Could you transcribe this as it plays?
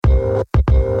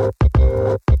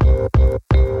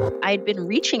I'd been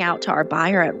reaching out to our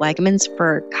buyer at Wegmans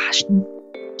for,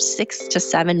 6 to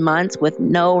 7 months with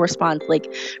no response.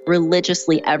 Like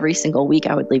religiously every single week,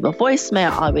 I would leave a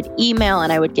voicemail, I would email,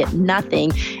 and I would get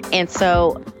nothing. And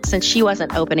so since she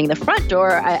wasn't opening the front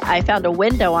door, I found a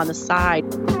window on the side.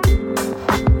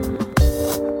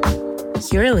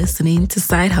 You're listening to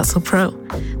Side Hustle Pro,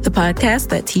 the podcast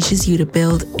that teaches you to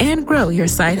build and grow your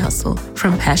side hustle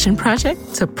from passion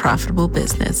project to profitable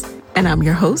business. And I'm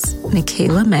your host,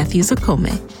 Nicaila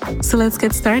Matthews-Okome. So let's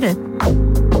get started.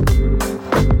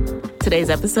 Today's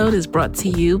episode is brought to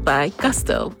you by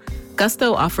Gusto.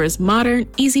 Gusto offers modern,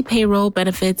 easy payroll,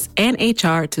 benefits, and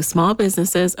HR to small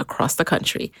businesses across the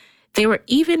country. They were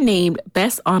even named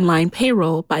Best Online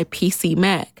Payroll by PC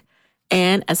Mag.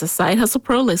 And as a Side Hustle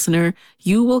Pro listener,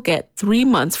 you will get 3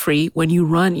 months free when you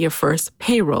run your first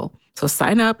payroll. So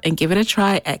sign up and give it a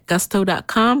try at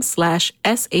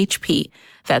gusto.com/SHP.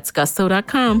 That's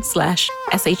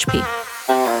gusto.com/SHP.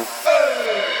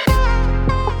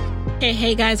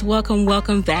 Hey guys,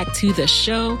 welcome back to the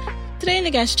show. Today in the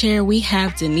guest chair, we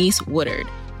have Denise Woodard,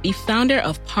 the founder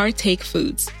of Partake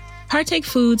Foods. Partake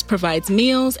Foods provides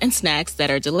meals and snacks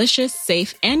that are delicious,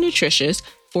 safe, and nutritious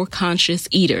for conscious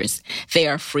eaters. They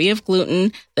are free of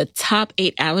gluten, the top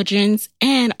 8 allergens,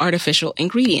 and artificial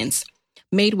ingredients.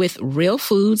 Made with real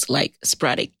foods like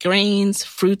sprouted grains,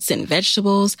 fruits, and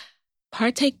vegetables,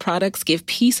 Partake products give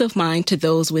peace of mind to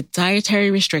those with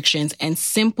dietary restrictions and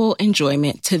simple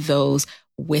enjoyment to those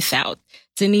without.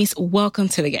 Denise, welcome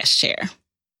to the guest chair.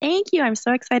 Thank you. I'm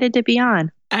so excited to be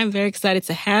on. I'm very excited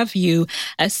to have you.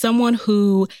 As someone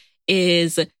who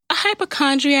is a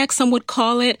hypochondriac, some would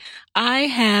call it, I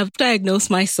have diagnosed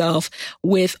myself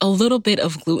with a little bit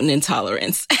of gluten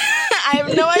intolerance. I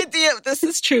have no idea if this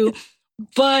is true,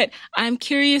 but I'm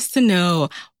curious to know,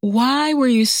 why were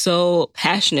you so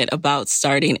passionate about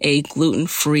starting a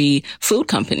gluten-free food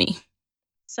company?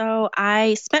 So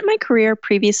I spent my career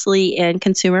previously in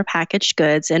consumer packaged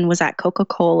goods and was at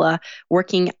Coca-Cola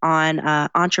working on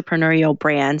entrepreneurial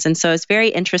brands. And so I was very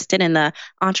interested in the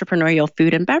entrepreneurial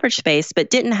food and beverage space, but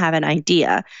didn't have an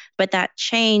idea. But that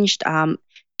changed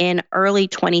in early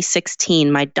 2016.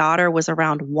 My daughter was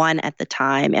around 1 at the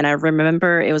time. And I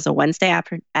remember it was a Wednesday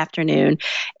afternoon,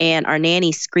 and our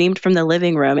nanny screamed from the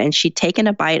living room, and she'd taken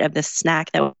a bite of this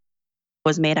snack that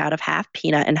was made out of half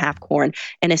peanut and half corn.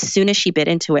 And as soon as she bit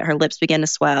into it, her lips began to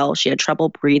swell. She had trouble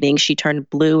breathing. She turned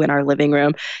blue in our living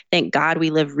room. Thank God we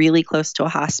live really close to a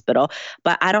hospital.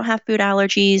 But I don't have food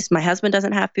allergies. My husband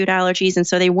doesn't have food allergies. And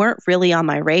so they weren't really on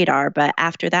my radar. But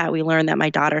after that, we learned that my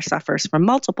daughter suffers from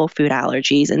multiple food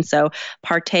allergies. And so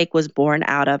Partake was born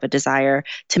out of a desire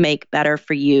to make better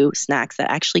for you snacks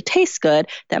that actually taste good,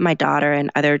 that my daughter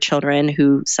and other children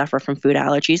who suffer from food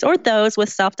allergies or those with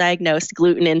self-diagnosed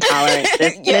gluten intolerance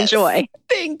yes. Enjoy.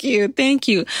 Thank you.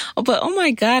 But oh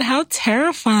my God, how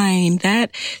terrifying.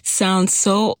 That sounds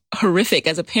so horrific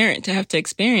as a parent to have to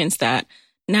experience that.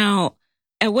 Now,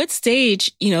 at what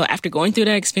stage, after going through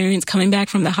that experience, coming back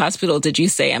from the hospital, did you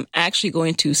say, I'm actually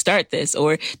going to start this?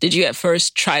 Or did you at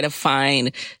first try to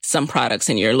find some products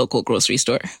in your local grocery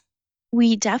store?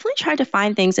 We definitely tried to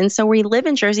find things. And so we live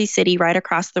in Jersey City, right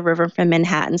across the river from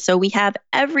Manhattan. So we have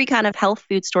every kind of health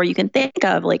food store you can think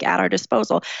of, like at our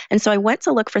disposal. And so I went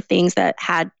to look for things that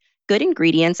had good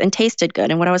ingredients and tasted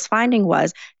good. And what I was finding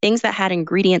was things that had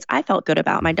ingredients I felt good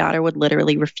about, my daughter would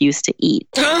literally refuse to eat.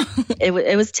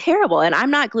 It was terrible. And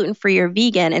I'm not gluten-free or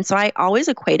vegan. And so I always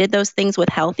equated those things with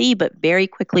healthy, but very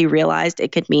quickly realized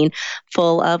it could mean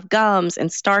full of gums and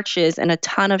starches and a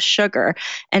ton of sugar.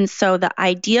 And so the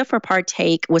idea for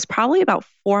Partake was probably about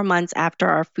 4 months after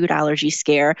our food allergy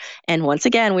scare. And once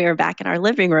again, we were back in our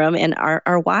living room, and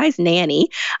our wise nanny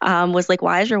was like,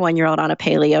 why is your 1-year-old on a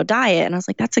paleo diet? And I was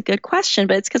like, that's a good question,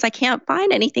 but it's because I can't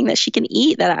find anything that she can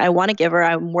eat that I want to give her.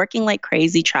 I'm working like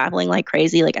crazy, traveling like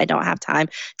crazy. Like I don't have time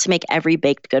to make every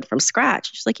baked good from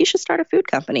scratch. She's like, you should start a food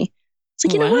company. It's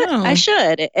like, you know what? I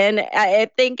should. And I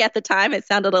think at the time it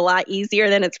sounded a lot easier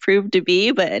than it's proved to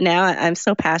be. But now I'm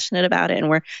so passionate about it. And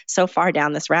we're so far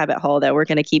down this rabbit hole that we're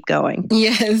going to keep going.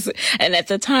 Yes. And at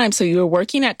the time, so you were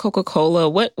working at Coca-Cola.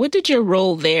 What did your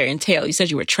role there entail? You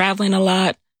said you were traveling a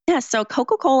lot. Yeah, so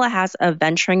Coca-Cola has a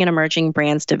venturing and emerging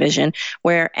brands division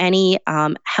where any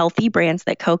healthy brands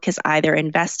that Coke has either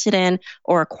invested in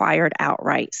or acquired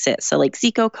outright sit. So like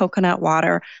Zico coconut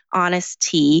water, Honest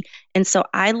Tea. And so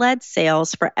I led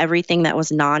sales for everything that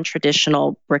was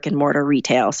non-traditional brick and mortar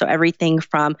retail. So everything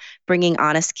from bringing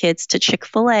Honest Kids to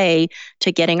Chick-fil-A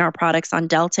to getting our products on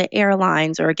Delta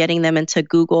Airlines or getting them into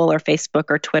Google or Facebook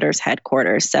or Twitter's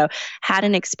headquarters. So had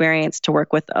an experience to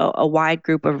work with a wide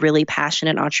group of really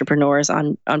passionate entrepreneurs entrepreneurs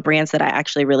on brands that I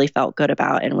actually really felt good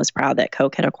about and was proud that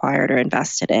Coke had acquired or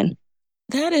invested in.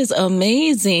 That is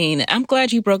amazing. I'm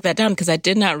glad you broke that down because I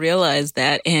did not realize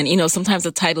that. And, sometimes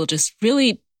the title just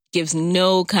really gives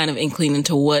no kind of inkling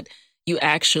into what you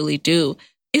actually do.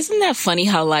 Isn't that funny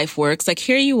how life works? Like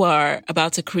here you are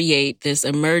about to create this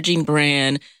emerging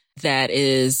brand that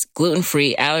is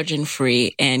gluten-free,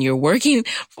 allergen-free, and you're working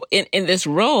in this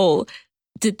role.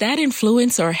 Did that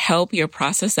influence or help your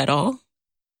process at all?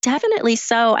 Definitely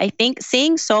so. I think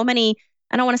seeing so many,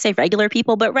 I don't want to say regular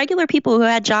people, but regular people who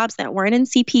had jobs that weren't in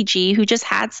CPG, who just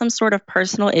had some sort of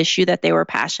personal issue that they were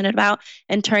passionate about,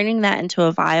 and turning that into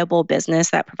a viable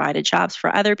business that provided jobs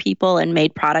for other people and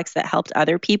made products that helped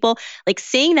other people. Like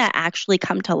seeing that actually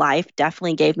come to life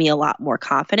definitely gave me a lot more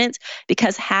confidence,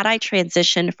 because had I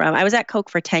transitioned from, I was at Coke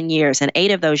for 10 years and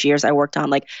 8 of those years I worked on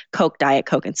like Coke, Diet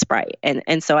Coke, and Sprite.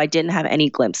 And so I didn't have any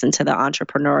glimpse into the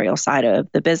entrepreneurial side of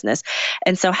the business.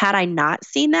 And so had I not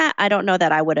seen that, I don't know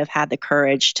that I would have had the courage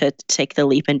to take the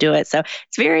leap and do it. So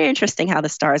it's very interesting how the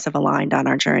stars have aligned on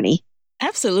our journey.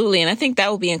 Absolutely. And I think that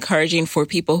will be encouraging for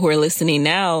people who are listening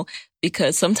now,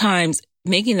 because sometimes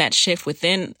making that shift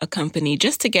within a company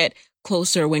just to get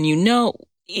closer when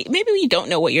maybe you don't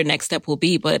know what your next step will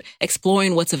be, but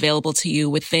exploring what's available to you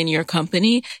within your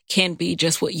company can be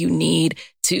just what you need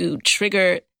to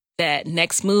trigger that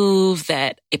next move,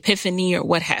 that epiphany, or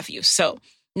what have you. So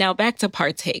now back to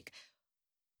Partake.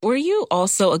 Were you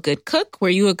also a good cook? Were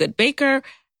you a good baker?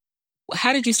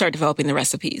 How did you start developing the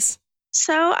recipes?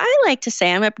 So I like to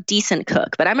say I'm a decent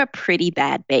cook, but I'm a pretty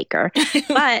bad baker.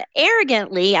 But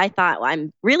arrogantly, I thought, well,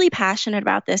 I'm really passionate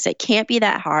about this. It can't be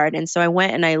that hard. And so I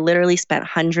went and I literally spent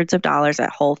hundreds of dollars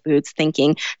at Whole Foods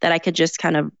thinking that I could just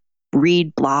kind of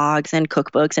read blogs and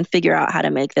cookbooks and figure out how to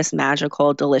make this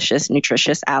magical, delicious,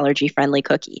 nutritious, allergy-friendly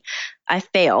cookie. I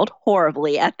failed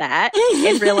horribly at that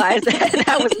and realized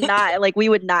that was not, like, we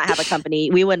would not have a company.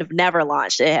 We would have never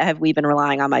launched it had we been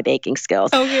relying on my baking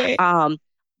skills. Okay.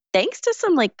 Thanks to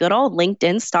some like good old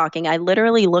LinkedIn stalking, I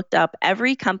literally looked up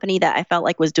every company that I felt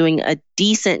like was doing a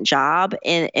decent job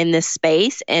in this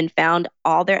space and found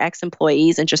all their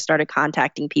ex-employees and just started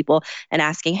contacting people and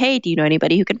asking, hey, do you know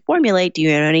anybody who can formulate? Do you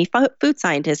know any food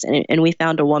scientists? And we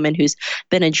found a woman who's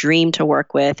been a dream to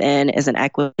work with and is an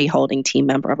equity holding team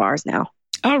member of ours now.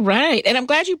 All right. And I'm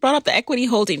glad you brought up the equity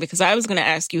holding, because I was going to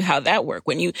ask you how that worked.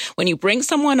 When you bring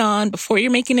someone on before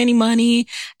you're making any money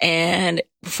and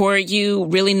before you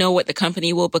really know what the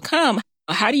company will become,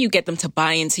 how do you get them to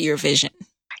buy into your vision?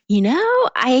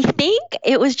 I think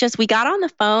it was just, we got on the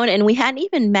phone and we hadn't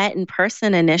even met in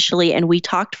person initially. And we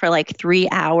talked for like 3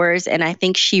 hours. And I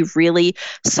think she really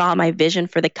saw my vision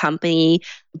for the company,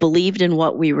 believed in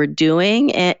what we were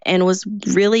doing, and was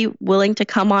really willing to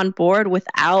come on board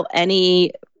without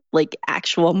any like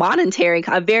actual monetary,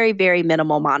 a very, very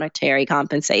minimal monetary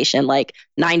compensation, like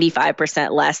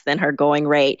 95% less than her going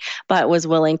rate, but was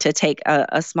willing to take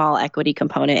a small equity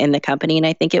component in the company. And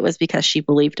I think it was because she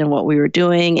believed in what we were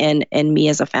doing and me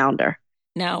as a founder.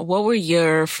 Now, what were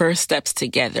your first steps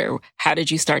together? How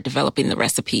did you start developing the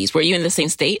recipes? Were you in the same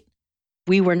state?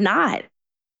 We were not.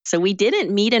 So we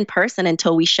didn't meet in person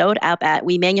until we showed up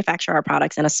we manufacture our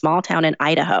products in a small town in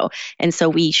Idaho. And so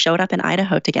we showed up in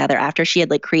Idaho together after she had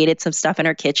like created some stuff in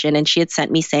her kitchen and she had sent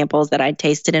me samples that I'd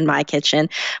tasted in my kitchen.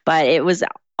 But it was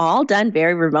all done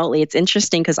very remotely. It's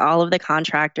interesting because all of the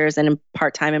contractors and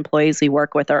part-time employees we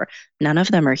work with none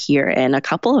of them are here. And a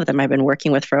couple of them I've been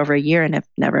working with for over a year and have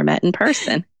never met in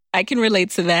person. I can relate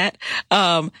to that.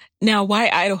 Now, why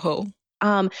Idaho?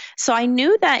 So I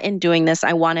knew that in doing this,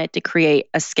 I wanted to create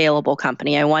a scalable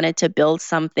company. I wanted to build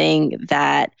something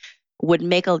that would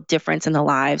make a difference in the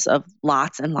lives of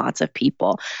lots and lots of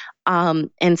people.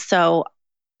 And so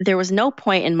there was no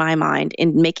point in my mind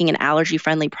in making an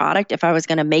allergy-friendly product if I was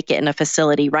going to make it in a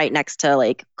facility right next to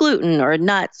like gluten or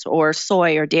nuts or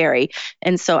soy or dairy.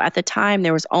 And so at the time,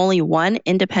 there was only one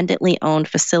independently owned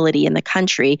facility in the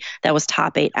country that was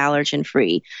top 8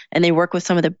 allergen-free. And they work with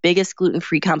some of the biggest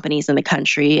gluten-free companies in the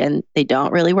country, and they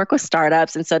don't really work with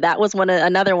startups. And so that was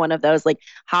another one of those, like,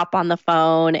 hop on the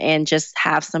phone and just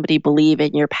have somebody believe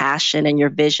in your passion and your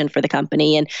vision for the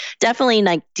company. And definitely,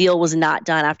 like, deal was not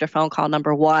done after phone call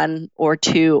number 1 or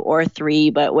 2 or 3,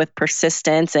 but with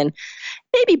persistence and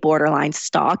maybe borderline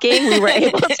stalking, we were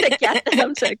able to get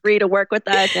them to agree to work with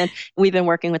us. And we've been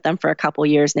working with them for a couple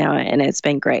years now, and it's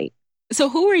been great. So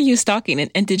who are you stalking?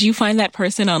 And did you find that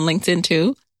person on LinkedIn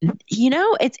too?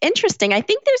 It's interesting. I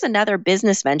think there's another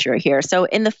business venture here. So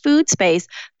in the food space,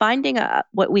 finding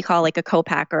what we call like a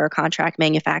co-packer or contract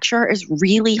manufacturer is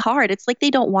really hard. It's like they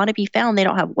don't want to be found. They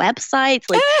don't have websites,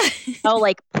 like no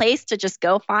like place to just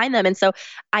go find them. And so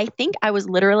I think I was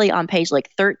literally on page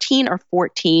like 13 or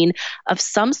 14 of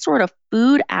some sort of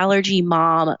food allergy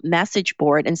mom message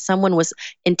board, and someone was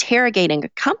interrogating a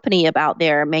company about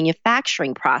their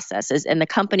manufacturing processes. And the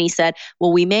company said,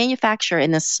 well, we manufacture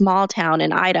in this small town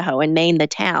in Idaho, and named the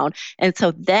town. And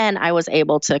so then I was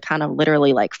able to kind of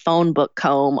literally like phone book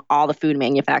comb all the food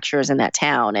manufacturers in that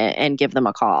town and give them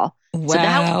a call. Wow. So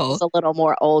that was a little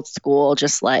more old school,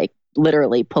 just like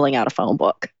literally pulling out a phone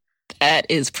book. That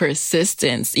is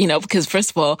persistence, because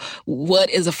first of all, what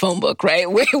is a phone book, right?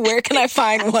 Where can I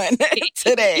find one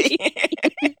today?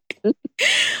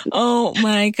 Oh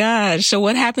my gosh. So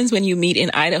what happens when you meet in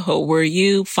Idaho? Were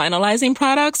you finalizing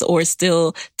products or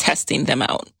still testing them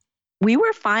out? We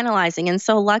were finalizing. And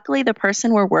so luckily the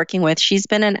person we're working with, she's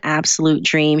been an absolute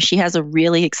dream. She has a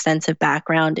really extensive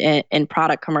background in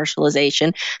product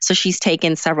commercialization. So she's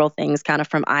taken several things kind of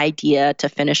from idea to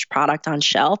finished product on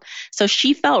shelf. So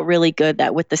she felt really good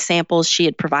that with the samples she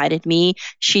had provided me,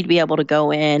 she'd be able to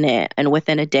go in and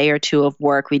within a day or two of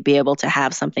work, we'd be able to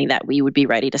have something that we would be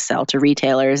ready to sell to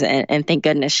retailers. And thank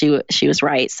goodness she was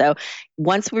right. So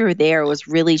once we were there, it was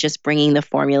really just bringing the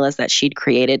formulas that she'd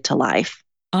created to life.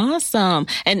 Awesome.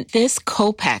 And this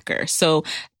co-packer, so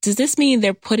does this mean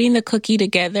they're putting the cookie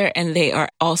together and they are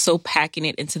also packing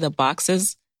it into the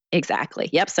boxes? Exactly.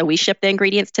 Yep. So we ship the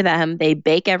ingredients to them. They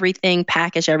bake everything,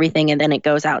 package everything, and then it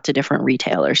goes out to different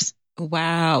retailers.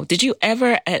 Wow. Did you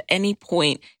ever at any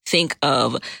point think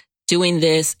of doing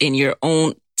this in your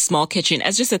own small kitchen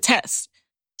as just a test?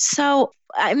 So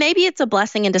maybe it's a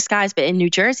blessing in disguise, but in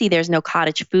New Jersey, there's no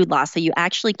cottage food law. So you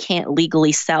actually can't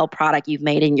legally sell product you've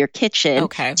made in your kitchen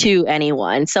to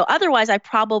anyone. So otherwise, I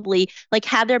probably, like,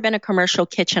 had there been a commercial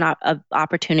kitchen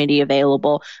opportunity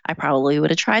available, I probably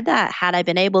would have tried that. Had I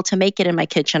been able to make it in my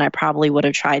kitchen, I probably would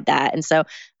have tried that. And so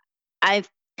I've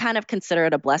kind of consider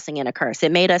it a blessing and a curse.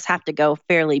 It made us have to go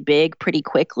fairly big pretty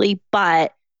quickly,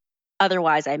 but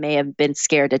otherwise I may have been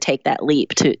scared to take that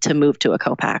leap to move to a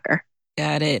co-packer.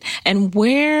 Got it. And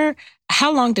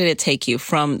how long did it take you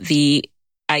from the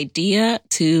idea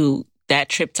to that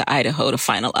trip to Idaho to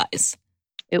finalize?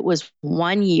 It was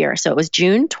 1 year. So it was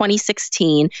June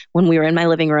 2016 when we were in my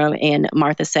living room and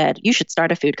Martha said, you should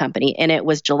start a food company. And it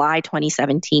was July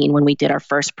 2017 when we did our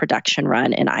first production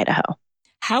run in Idaho.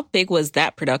 How big was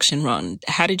that production run?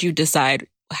 How did you decide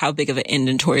how big of an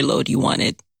inventory load you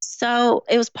wanted? So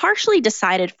it was partially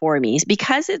decided for me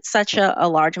because it's such a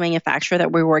large manufacturer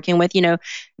that we're working with.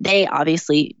 They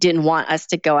obviously didn't want us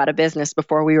to go out of business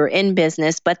before we were in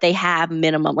business, but they have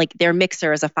minimum, like their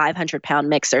mixer is a 500-pound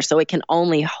mixer. So it can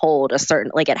only hold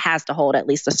it has to hold at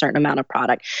least a certain amount of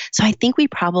product. So I think we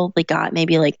probably got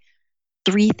maybe like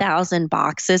 3,000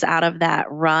 boxes out of that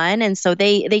run. And so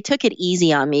they took it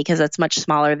easy on me because it's much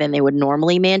smaller than they would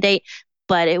normally mandate.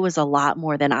 But it was a lot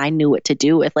more than I knew what to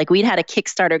do with. Like we'd had a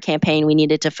Kickstarter campaign we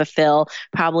needed to fulfill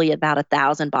probably about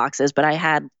 1,000 boxes, but I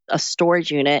had a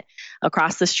storage unit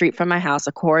across the street from my house,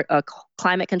 a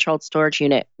climate controlled storage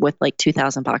unit with like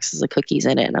 2,000 boxes of cookies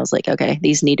in it. And I was like, okay,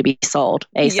 these need to be sold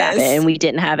ASAP. Yes. And we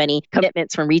didn't have any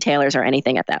commitments from retailers or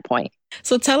anything at that point.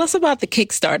 So tell us about the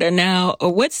Kickstarter now.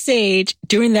 What stage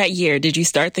during that year did you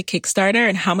start the Kickstarter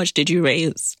and how much did you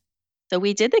raise? So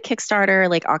we did the Kickstarter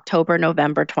like October,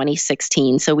 November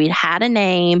 2016. So we had a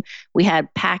name, we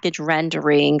had package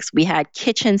renderings, we had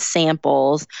kitchen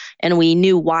samples, and we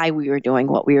knew why we were doing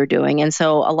what we were doing. And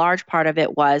so a large part of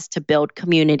it was to build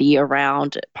community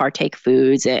around Partake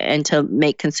Foods and to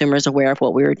make consumers aware of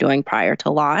what we were doing prior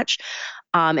to launch.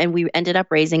 And we ended up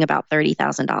raising about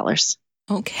 $30,000.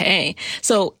 Okay.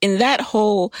 So in that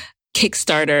whole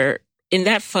Kickstarter, in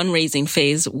that fundraising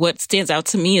phase, what stands out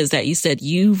to me is that you said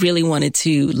you really wanted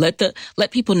to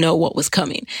let people know what was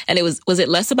coming. And was it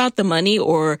less about the money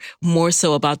or more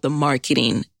so about the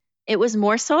marketing? It was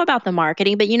more so about the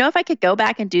marketing, but if I could go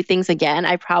back and do things again,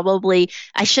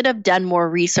 I should have done more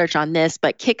research on this,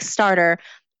 but Kickstarter,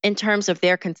 in terms of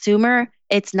their consumer,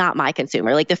 it's not my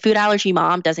consumer. Like the food allergy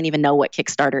mom doesn't even know what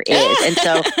Kickstarter is. And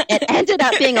so it ended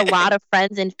up being a lot of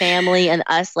friends and family and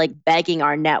us like begging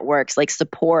our networks, like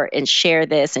support and share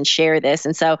this and share this.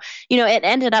 And so, it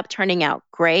ended up turning out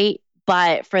great.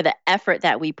 But for the effort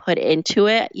that we put into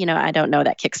it, I don't know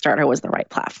that Kickstarter was the right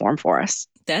platform for us.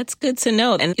 That's good to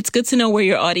know. And it's good to know where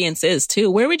your audience is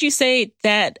too. Where would you say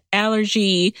that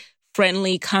allergy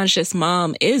friendly, conscious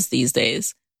mom is these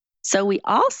days? So we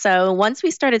also, once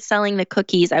we started selling the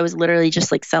cookies, I was literally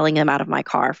just like selling them out of my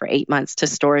car for 8 months to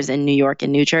stores in New York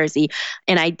and New Jersey.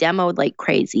 And I demoed like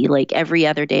crazy. Like every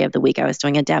other day of the week, I was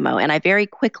doing a demo. And I very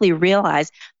quickly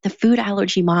realized the food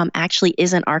allergy mom actually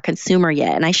isn't our consumer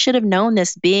yet. And I should have known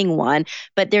this being one,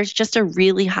 but there's just a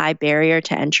really high barrier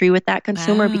to entry with that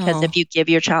consumer because Wow. if you give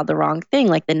your child the wrong thing,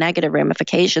 like the negative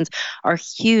ramifications are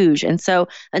huge. And so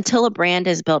until a brand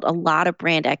has built a lot of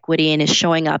brand equity and is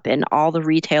showing up in all the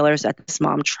retailers that this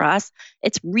mom trusts,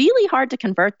 it's really hard to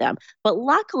convert them. But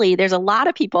luckily, there's a lot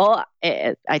of people,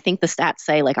 I think the stats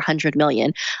say like 100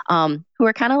 million, who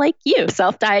are kind of like you,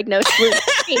 self-diagnosed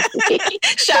gluten-free.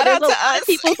 Shout out to A lot us. of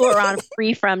people who are on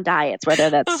free-from diets, whether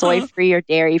that's soy-free or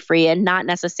dairy-free, and not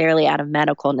necessarily out of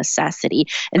medical necessity.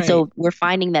 And so we're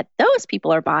finding that those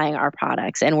people are buying our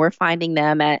products, and we're finding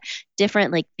them at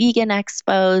different like vegan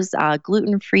expos,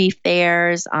 gluten-free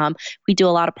fairs. We do a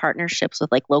lot of partnerships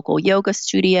with like local yoga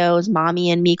studios, mommy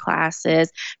and me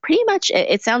classes. Pretty much,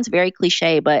 it sounds very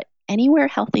cliche, but anywhere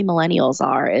healthy millennials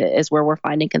are is where we're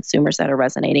finding consumers that are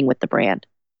resonating with the brand.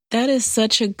 That is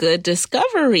such a good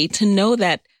discovery to know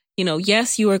that,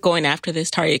 yes, you are going after this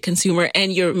target consumer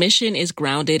and your mission is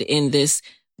grounded in this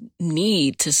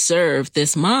need to serve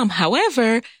this mom.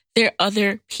 However, there are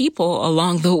other people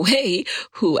along the way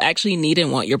who actually need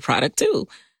and want your product too.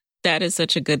 That is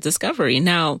such a good discovery.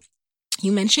 Now,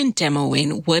 you mentioned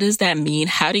demoing. What does that mean?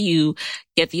 How do you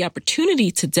get the opportunity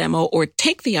to demo or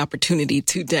take the opportunity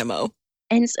to demo?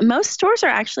 And most stores are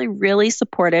actually really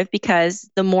supportive because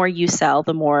the more you sell,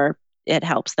 the more it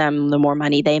helps them, the more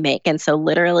money they make. And so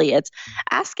literally it's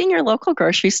asking your local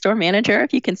grocery store manager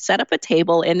if you can set up a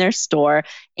table in their store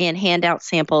and hand out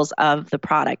samples of the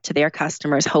product to their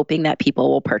customers, hoping that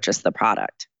people will purchase the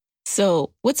product.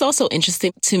 So what's also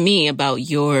interesting to me about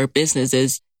your business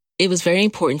is it was very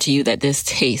important to you that this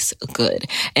tastes good.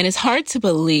 And it's hard to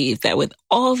believe that with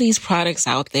all these products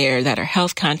out there that are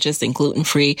health conscious and gluten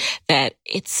free, that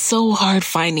it's so hard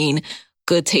finding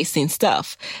good tasting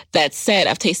stuff. That said,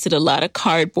 I've tasted a lot of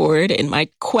cardboard in my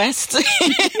quest for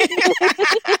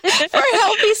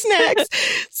healthy snacks.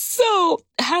 So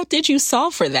how did you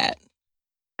solve for that?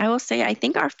 I will say, I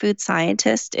think our food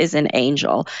scientist is an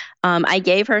angel. I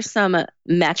gave her some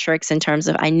metrics in terms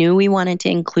of, I knew we wanted to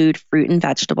include fruit and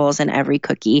vegetables in every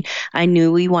cookie. I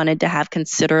knew we wanted to have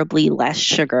considerably less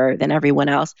sugar than everyone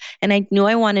else. And I knew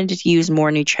I wanted to use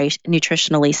more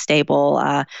nutritionally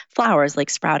stable flours like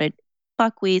sprouted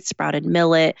buckwheat, sprouted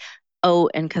millet,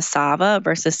 oat, and cassava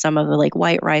versus some of the like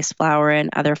white rice flour and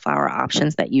other flour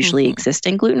options that usually exist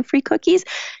in gluten-free cookies.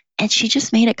 And she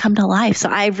just made it come to life. So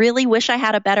I really wish I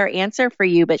had a better answer for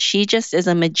you, but she just is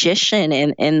a magician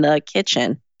in the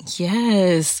kitchen.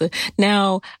 Yes.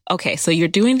 Now, okay, so you're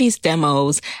doing these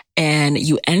demos and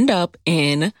you end up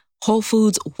in Whole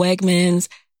Foods, Wegmans.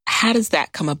 How does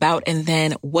that come about? And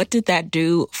then what did that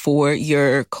do for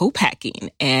your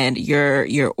co-packing and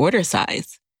your order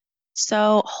size?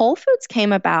 So Whole Foods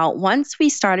came about once we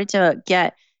started to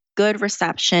get good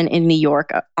reception in New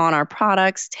York on our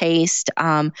products, taste.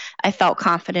 I felt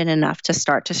confident enough to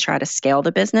start to try to scale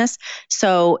the business.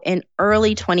 So in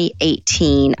early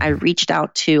 2018, I reached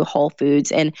out to Whole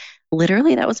Foods, and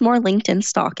literally that was more LinkedIn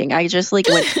stalking. I just like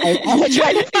I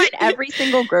tried to find every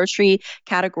single grocery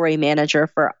category manager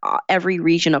for every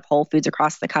region of Whole Foods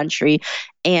across the country.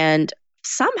 And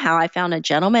somehow I found a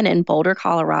gentleman in Boulder,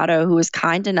 Colorado, who was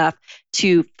kind enough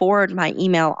to forward my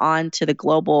email on to the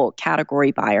global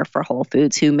category buyer for Whole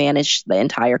Foods, who managed the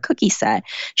entire cookie set.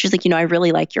 She was like, I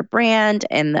really like your brand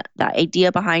and the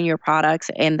idea behind your products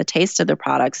and the taste of the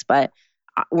products, but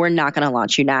we're not going to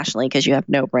launch you nationally because you have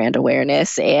no brand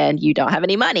awareness and you don't have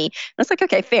any money. And I was like,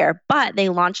 okay, fair. But they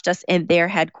launched us in their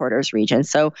headquarters region.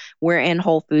 So we're in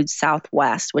Whole Foods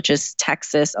Southwest, which is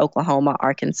Texas, Oklahoma,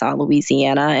 Arkansas,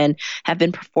 Louisiana, and have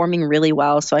been performing really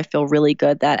well. So I feel really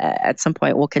good that at some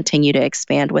point we'll continue to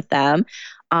expand with them.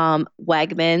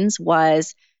 Wegmans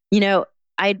was,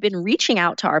 I'd been reaching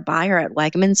out to our buyer at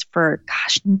Wegmans for,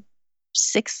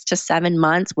 6 to 7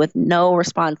 months with no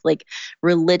response. Like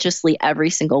religiously every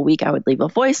single week, I would leave a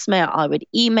voicemail, I would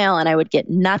email, and I would get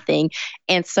nothing.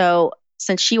 And so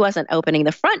since she wasn't opening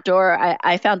the front door,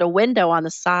 I found a window on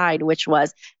the side, which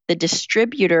was the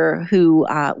distributor who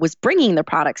was bringing the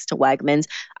products to Wegmans,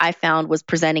 I found was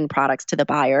presenting products to the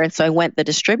buyer. And so I went the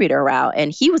distributor route,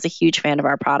 and he was a huge fan of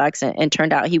our products, and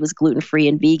turned out he was gluten-free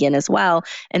and vegan as well.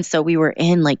 And so we were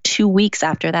in like 2 weeks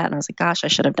after that. And I was like, gosh, I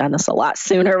should have done this a lot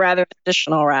sooner rather than the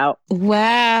traditional route.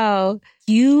 Wow.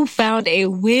 You found a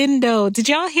window. Did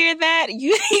y'all hear that?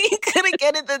 You couldn't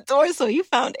get in the door, so you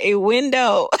found a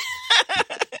window.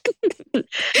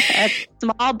 A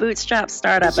small bootstrap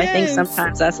startup. Yes. I think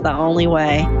sometimes that's the only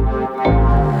way.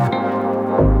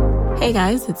 Hey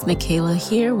guys, it's Nikayla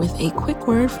here with a quick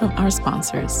word from our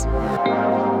sponsors.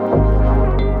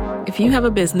 If you have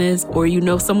a business or you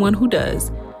know someone who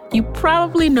does, you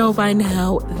probably know by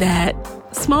now that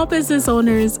small business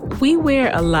owners, we wear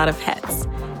a lot of hats.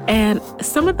 And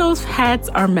some of those hats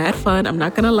are mad fun, I'm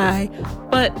not gonna lie.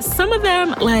 But some of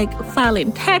them, like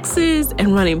filing taxes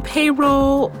and running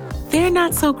payroll, they're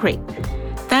not so great.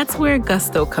 That's where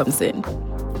Gusto comes in.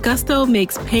 Gusto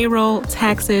makes payroll,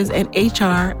 taxes, and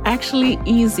HR actually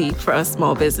easy for us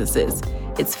small businesses.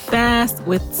 It's fast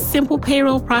with simple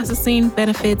payroll processing,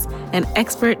 benefits, and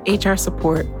expert HR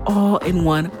support all in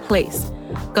one place.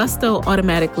 Gusto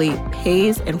automatically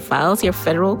pays and files your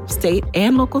federal, state,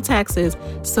 and local taxes,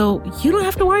 so you don't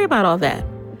have to worry about all that.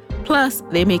 Plus,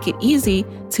 they make it easy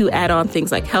to add on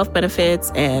things like health benefits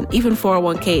and even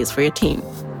 401ks for your team.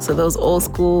 So those old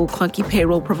school clunky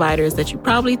payroll providers that you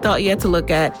probably thought you had to look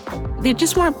at, they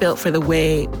just weren't built for the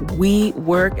way we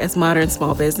work as modern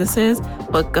small businesses,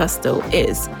 but Gusto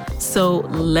is. So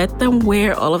let them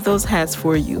wear all of those hats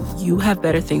for you. You have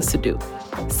better things to do.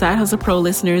 Side Hustle Pro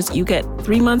listeners, you get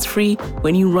 3 months free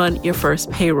when you run your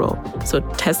first payroll. So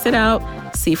test it out,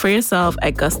 see for yourself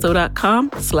at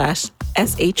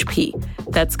gusto.com/SHP.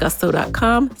 That's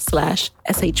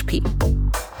gusto.com/SHP.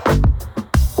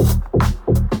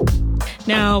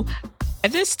 Now,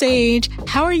 at this stage,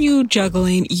 how are you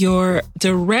juggling your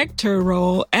director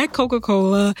role at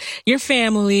Coca-Cola, your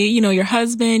family, your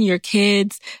husband, your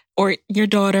kids, or your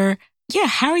daughter? Yeah,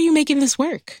 how are you making this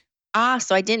work?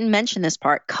 So I didn't mention this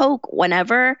part. Coke,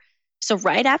 so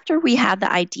right after we had the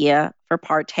idea for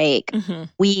Partake,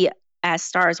 we, as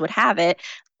stars would have it,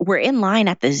 we're in line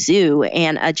at the zoo,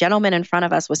 and a gentleman in front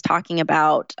of us was talking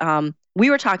about,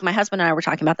 my husband and I were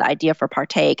talking about the idea for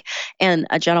Partake, and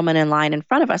a gentleman in line in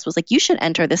front of us was like, you should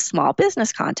enter this small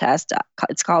business contest.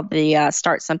 It's called the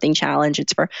Start Something Challenge.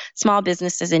 It's for small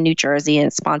businesses in New Jersey, and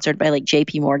it's sponsored by like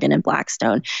JP Morgan and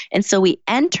Blackstone. And so we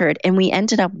entered, and we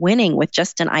ended up winning with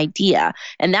just an idea.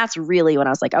 And that's really when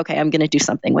I was like, okay, I'm going to do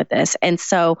something with this. And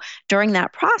so during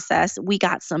that process, we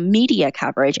got some media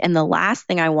coverage. And the last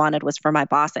thing I wanted was for my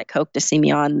boss at Coke to see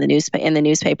me on the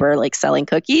newspaper, like selling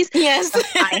cookies. Yes. So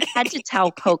I had to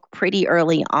tell Coke pretty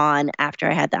early on after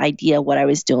I had the idea what I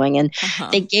was doing. And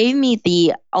they gave me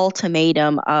the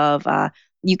ultimatum of,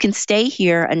 you can stay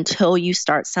here until you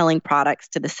start selling products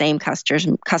to the same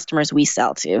customers we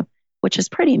sell to, which is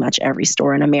pretty much every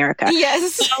store in America.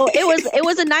 Yes. So it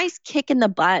was a nice kick in the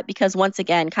butt, because once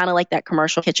again, kind of like that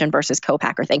commercial kitchen versus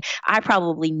co-packer thing, I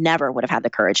probably never would have had the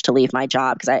courage to leave my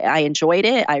job, because I enjoyed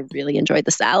it. I really enjoyed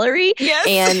the salary.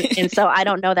 Yes. And so I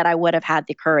don't know that I would have had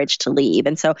the courage to leave.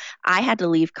 And so I had to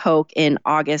leave Coke in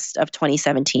August of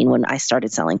 2017 when I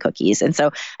started selling cookies. And so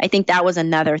I think that was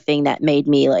another thing that made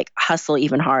me like hustle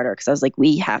even harder, because I was like,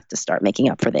 we have to start making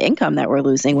up for the income that we're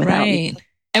losing without me.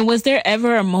 And was there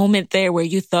ever a moment there where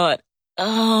you thought,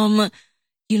 you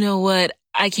know what?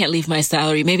 I can't leave my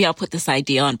salary. Maybe I'll put this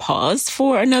idea on pause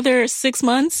for another 6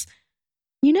 months?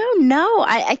 No.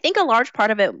 I think a large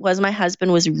part of it was my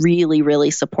husband was really, really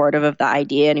supportive of the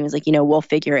idea. And he was like, we'll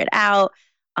figure it out.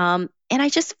 And I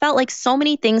just felt like so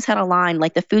many things had aligned.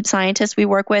 Like the food scientist we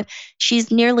work with, she's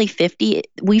nearly 50.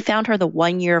 We found her the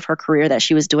 1 year of her career that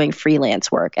she was doing freelance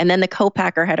work. And then the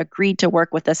co-packer had agreed to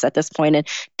work with us at this point and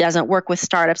doesn't work with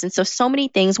startups. And so many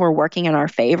things were working in our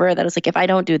favor that it's like, if I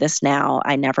don't do this now,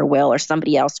 I never will, or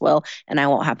somebody else will, and I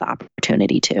won't have the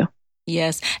opportunity to.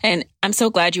 Yes. And I'm so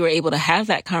glad you were able to have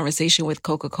that conversation with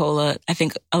Coca-Cola. I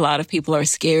think a lot of people are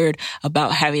scared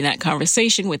about having that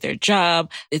conversation with their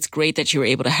job. It's great that you were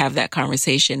able to have that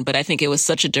conversation, but I think it was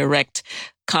such a direct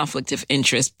conflict of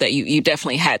interest that you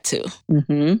definitely had to.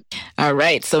 All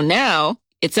right. So now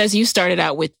it says you started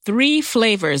out with 3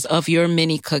 flavors of your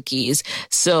mini cookies.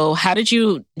 So how did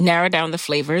you narrow down the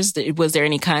flavors? Was there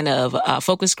any kind of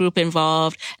focus group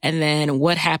involved? And then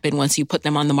what happened once you put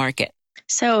them on the market?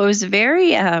 So it was a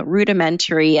very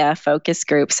rudimentary focus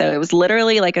group. So it was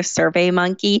literally like a survey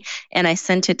monkey, and I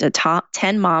sent it to top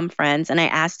 10 mom friends, and I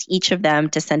asked each of them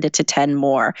to send it to 10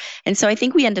 more. And so I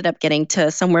think we ended up getting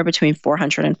to somewhere between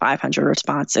 400 and 500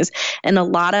 responses. And a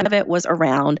lot of it was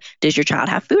around, does your child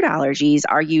have food allergies?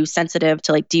 Are you sensitive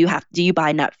to do you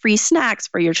buy nut-free snacks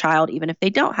for your child, even if they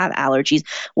don't have allergies?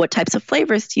 What types of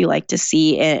flavors do you like to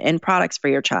see in products for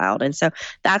your child? And so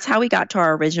that's how we got to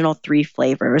our original 3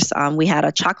 flavors. We had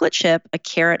a chocolate chip, a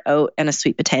carrot oat, and a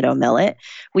sweet potato millet.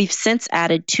 We've since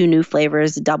added 2 new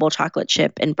flavors, double chocolate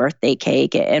chip and birthday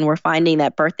cake. And we're finding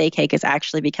that birthday cake is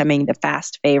actually becoming the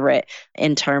fast favorite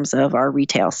in terms of our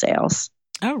retail sales.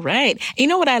 All right. You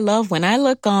know what I love? When I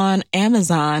look on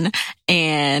Amazon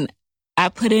and I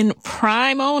put in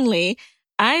Prime only,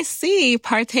 I see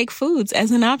Partake Foods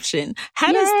as an option.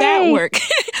 How does that Yay! work?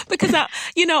 Because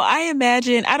I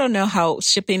imagine, I don't know how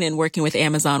shipping and working with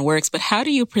Amazon works, but how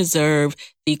do you preserve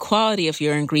the quality of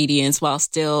your ingredients while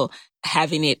still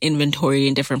having it inventory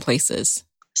in different places?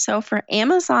 So for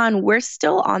Amazon, we're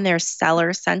still on their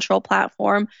Seller Central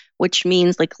platform, which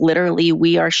means like literally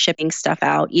we are shipping stuff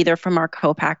out either from our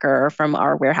co-packer or from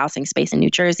our warehousing space in New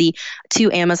Jersey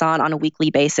to Amazon on a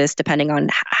weekly basis, depending on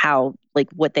how, like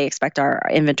what they expect our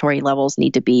inventory levels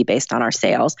need to be based on our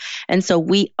sales. And so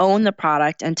we own the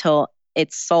product until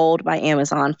it's sold by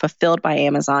Amazon, fulfilled by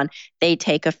Amazon. They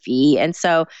take a fee. And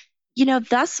so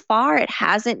thus far,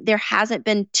 there hasn't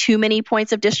been too many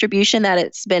points of distribution that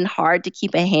it's been hard to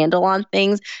keep a handle on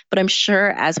things. But I'm sure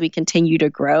as we continue to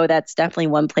grow, that's definitely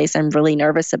one place I'm really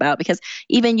nervous about, because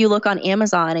even you look on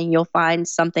Amazon and you'll find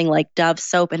something like Dove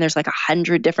soap and there's like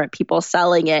 100 different people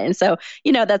selling it. And so,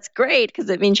 that's great because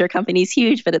it means your company's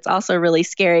huge, but it's also really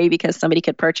scary because somebody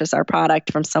could purchase our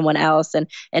product from someone else and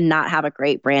not have a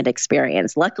great brand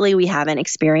experience. Luckily, we haven't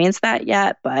experienced that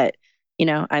yet, but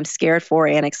I'm scared for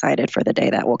and excited for the day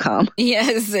that will come.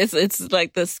 Yes, it's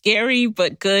like the scary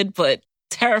but good but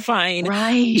terrifying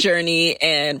journey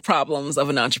and problems of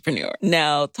an entrepreneur.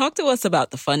 Now, talk to us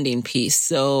about the funding piece.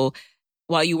 So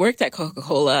while you worked at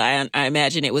Coca-Cola, I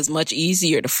imagine it was much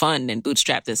easier to fund and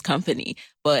bootstrap this company.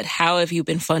 But how have you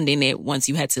been funding it once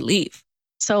you had to leave?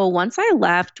 So once I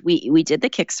left, we did the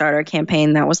Kickstarter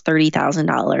campaign. That was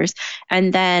 $30,000.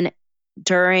 And then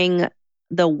during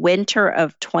the winter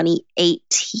of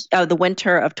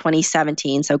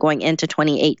 2017, so going into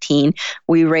 2018,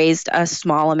 we raised a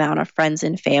small amount of friends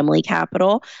and family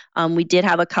capital. We did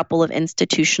have a couple of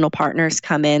institutional partners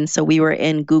come in. So we were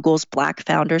in Google's Black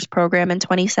Founders program in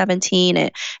 2017.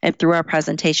 And through our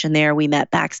presentation there, we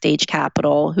met Backstage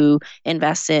Capital, who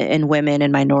invested in women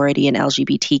and minority and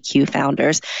LGBTQ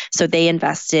founders. So they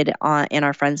invested in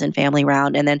our friends and family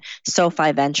round. And then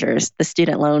SoFi Ventures, the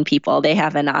student loan people, they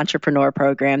have an entrepreneur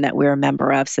program that we're a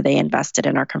member of. So they invested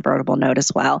in our convertible note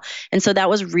as well. And so that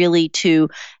was really to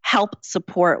help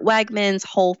support Wegmans,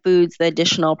 Whole Foods, the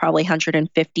additional probably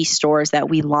 150 stores that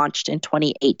we launched in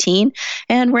 2018.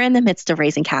 And we're in the midst of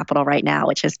raising capital right now,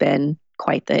 which has been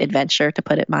quite the adventure, to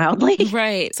put it mildly.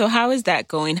 Right. So how is that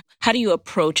going? How do you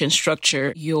approach and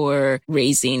structure your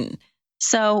raising?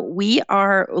 So we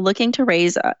are looking to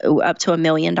raise up to $1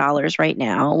 million right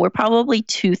now. We're probably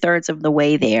 2/3 of the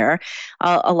way there.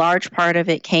 A large part of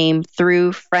it came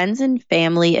through friends and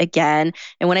family again.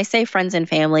 And when I say friends and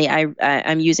family,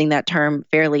 I'm using that term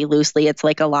fairly loosely. It's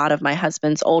like a lot of my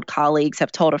husband's old colleagues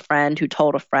have told a friend who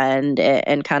told a friend,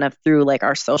 and kind of through like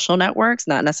our social networks,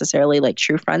 not necessarily like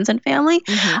true friends and family.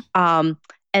 Mm-hmm.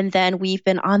 And then we've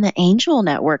been on the angel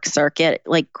network circuit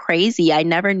like crazy. I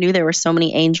never knew there were so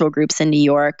many angel groups in New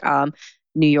York.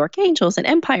 New York Angels and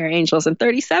Empire Angels and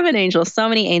 37 Angels, so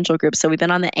many angel groups. So we've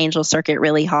been on the angel circuit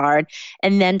really hard.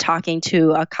 And then talking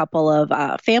to a couple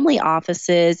of family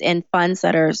offices and funds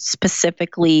that are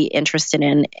specifically interested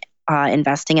in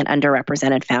investing in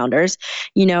underrepresented founders.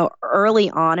 Early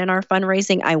on in our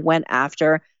fundraising, I went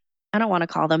after, I don't want to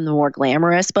call them the more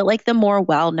glamorous, but like the more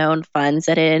well-known funds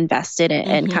that had invested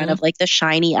in kind of like the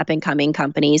shiny up-and-coming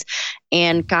companies,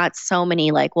 and got so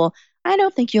many like, well, I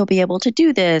don't think you'll be able to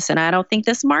do this. And I don't think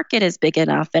this market is big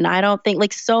enough. And I don't think,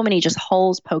 like, so many just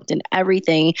holes poked in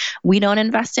everything. We don't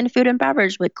invest in food and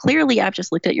beverage, but clearly I've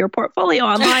just looked at your portfolio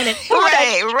online and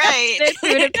right.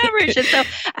 food and beverage. And so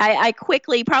I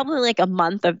quickly, probably like a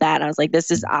month of that, I was like,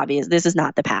 this is obvious. This is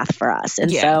not the path for us. And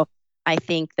so I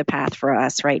think the path for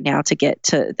us right now to get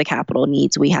to the capital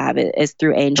needs we have is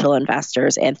through angel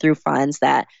investors and through funds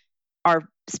that are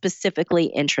specifically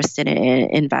interested in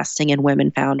investing in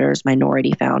women founders,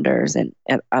 minority founders, and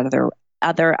other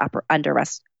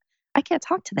I can't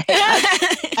talk today.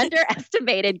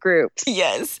 Underestimated groups.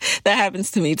 Yes, that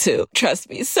happens to me too. Trust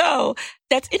me. So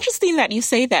that's interesting that you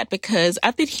say that, because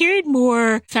I've been hearing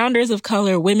more founders of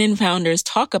color, women founders,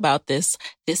 talk about this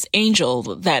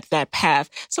angel, that path.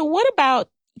 So what about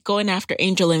going after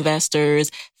angel investors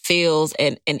feels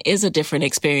and is a different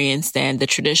experience than the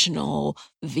traditional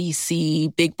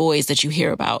VC big boys that you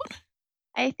hear about?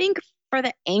 I think for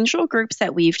the angel groups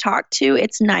that we've talked to,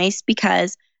 it's nice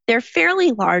because they're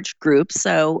fairly large groups.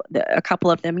 So a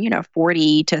couple of them,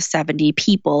 40 to 70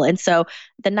 people. And so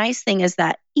the nice thing is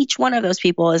that each one of those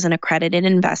people is an accredited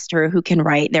investor who can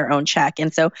write their own check.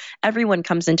 And so everyone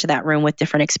comes into that room with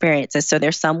different experiences. So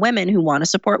there's some women who want to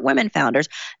support women founders.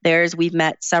 We've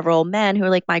met several men who are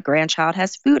like, my grandchild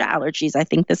has food allergies. I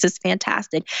think this is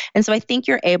fantastic. And so I think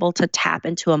you're able to tap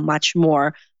into a much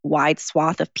more wide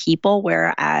swath of people,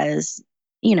 whereas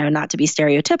not to be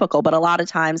stereotypical, but a lot of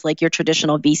times like your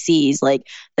traditional VCs, like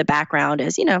the background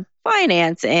is,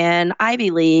 finance and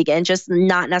Ivy League and just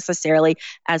not necessarily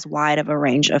as wide of a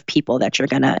range of people that you're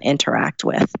going to interact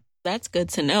with. That's good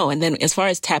to know. And then as far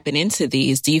as tapping into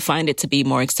these, do you find it to be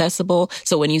more accessible?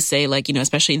 So when you say like,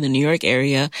 especially in the New York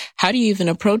area, how do you even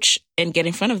approach and get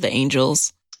in front of the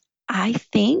angels? I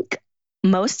think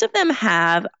most of them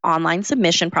have online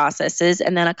submission processes,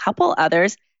 and then a couple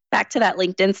others, back to that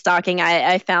LinkedIn stalking,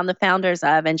 I found the founders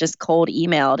of and just cold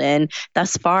emailed. And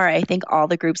thus far, I think all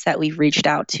the groups that we've reached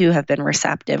out to have been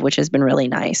receptive, which has been really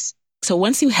nice. So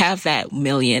once you have that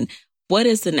million, what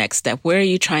is the next step? Where are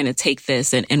you trying to take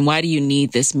this? And why do you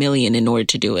need this million in order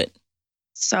to do it?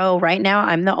 So right now,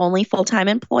 I'm the only full-time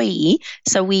employee.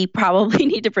 So we probably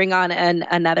need to bring on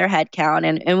another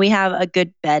headcount. And we have a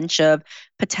good bench of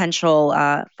potential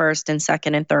first and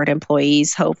second and third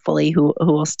employees, hopefully, who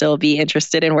will still be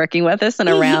interested in working with us and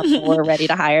around when we're ready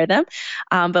to hire them.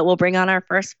 But we'll bring on our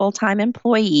first full-time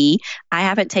employee. I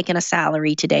haven't taken a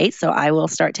salary to date, so I will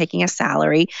start taking a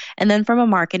salary. And then from a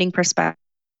marketing perspective,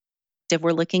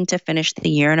 we're looking to finish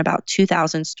the year in about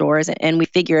 2,000 stores. And we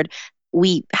figured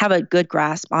we have a good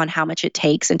grasp on how much it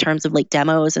takes in terms of like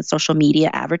demos and social media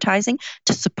advertising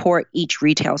to support each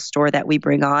retail store that we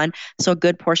bring on. So a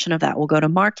good portion of that will go to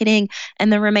marketing, and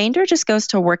the remainder just goes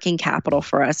to working capital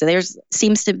for us. So there's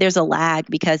a lag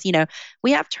because,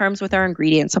 we have terms with our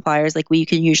ingredient suppliers, like we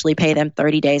can usually pay them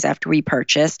 30 days after we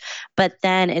purchase, but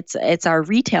then it's our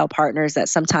retail partners that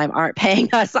sometimes aren't paying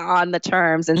us on the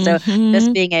terms. And so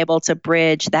just being able to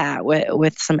bridge that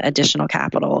with some additional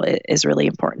capital is really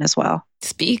important as well.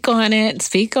 Speak on it.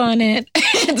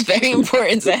 It's very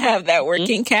important to have that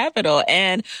working capital.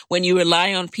 And when you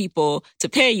rely on people to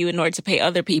pay you in order to pay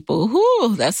other people,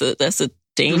 that's a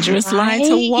dangerous line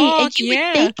to walk. And you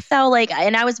would think so.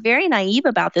 And I was very naive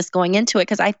about this going into it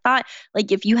because I thought,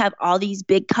 if you have all these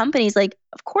big companies,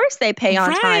 of course they pay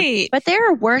on time, but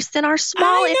they're worse than our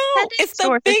small independent It's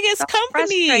stores. The biggest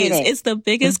companies. It's the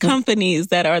biggest companies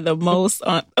that are the most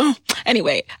on.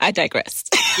 Anyway, I digress.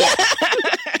 Yeah.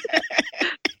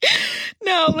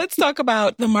 Now, let's talk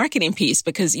about the marketing piece,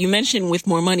 because you mentioned with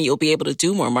more money, you'll be able to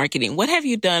do more marketing. What have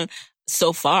you done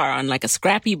so far on a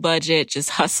scrappy budget, just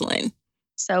hustling?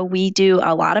 So we do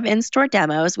a lot of in-store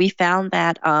demos. We found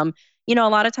that, a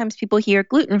lot of times people hear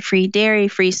gluten-free,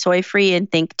 dairy-free, soy-free,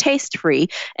 and think taste-free.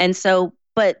 And so,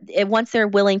 but once they're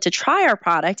willing to try our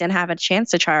product and have a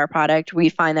chance to try our product, we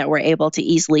find that we're able to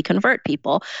easily convert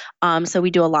people. So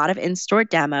we do a lot of in-store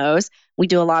demos. We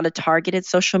do a lot of targeted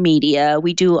social media.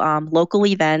 We do local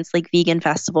events like vegan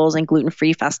festivals and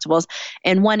gluten-free festivals.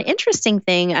 And one interesting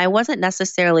thing I wasn't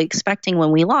necessarily expecting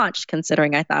when we launched,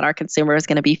 considering I thought our consumer was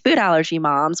going to be food allergy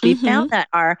moms, we found that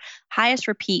our highest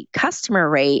repeat customer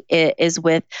rate is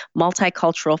with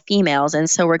multicultural females. And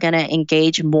so we're going to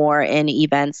engage more in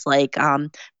events like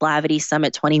Blavity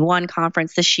Summit 21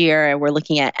 conference this year. And we're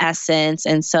looking at Essence.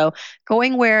 And so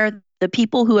going where the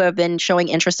people who have been showing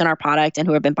interest in our product and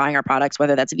who have been buying our products,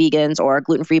 whether that's vegans or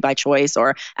gluten-free by choice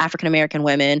or African-American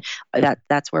women,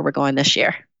 that's where we're going this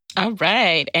year. All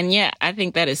right. And yeah, I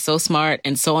think that is so smart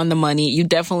and so on the money.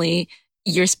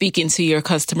 You're speaking to your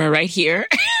customer right here.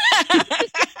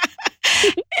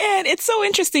 And it's so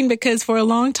interesting because for a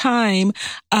long time,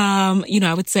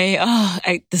 I would say,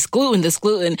 this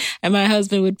gluten. And my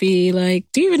husband would be like,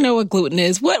 do you even know what gluten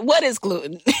is? What is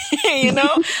gluten?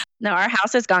 No, our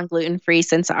house has gone gluten-free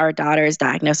since our daughter's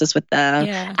diagnosis with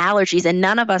the allergies. And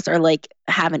none of us are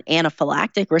have an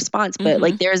anaphylactic response,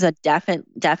 but there's a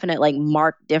definite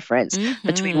marked difference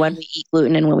between when we eat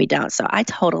gluten and when we don't. So I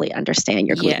totally understand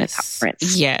your gluten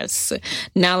intolerance. Yes.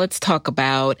 Now let's talk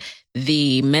about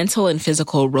the mental and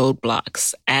physical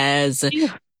roadblocks as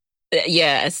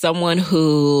someone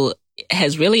who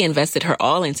has really invested her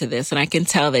all into this, and I can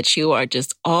tell that you are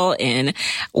just all in.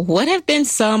 What have been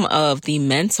some of the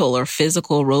mental or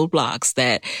physical roadblocks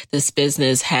that this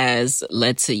business has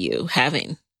led to you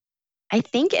having? I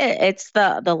think it's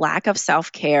the lack of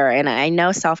self-care. And I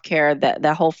know self-care,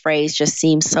 the whole phrase just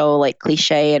seems so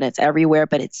cliche and it's everywhere,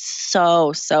 but it's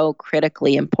so, so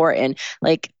critically important.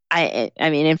 I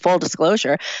mean, in full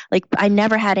disclosure, I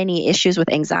never had any issues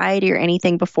with anxiety or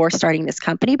anything before starting this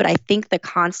company, but I think the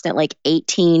constant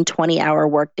 18, 20-hour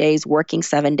work days, working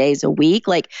 7 days a week,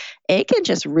 it can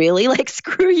just really like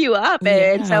screw you up.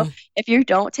 And so Yeah. if you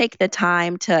don't take the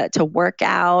time to work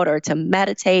out or to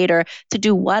meditate or to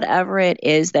do whatever it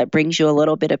is that brings you a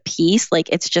little bit of peace, like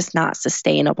it's just not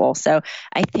sustainable. So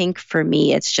I think for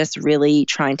me, it's just really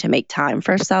trying to make time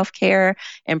for self-care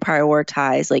and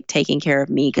prioritize like taking care of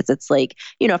me. Because it's like,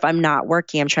 if I'm not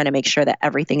working, I'm trying to make sure that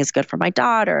everything is good for my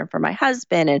daughter and for my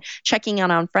husband and checking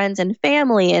in on friends and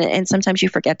family. And sometimes you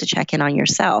forget to check in on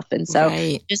yourself. And so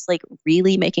Right. just like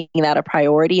really making that a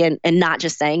priority and not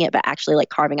just saying it, but actually like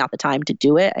carving out the time to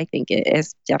do it, I think it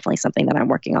is definitely something that I'm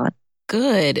working on.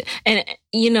 Good. And,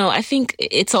 I think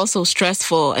it's also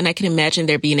stressful, and I can imagine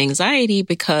there being anxiety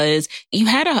because you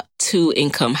had a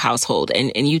 2-income household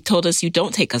and you told us you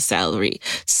don't take a salary.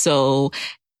 So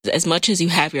as much as you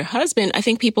have your husband, I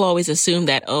think people always assume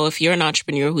that, if you're an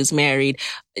entrepreneur who's married,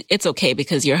 it's okay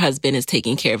because your husband is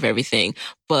taking care of everything.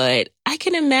 But I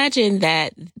can imagine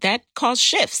that caused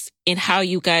shifts in how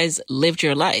you guys lived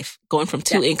your life, going from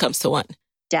 2 incomes to 1.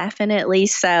 Definitely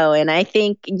so. And I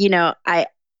think,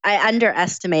 I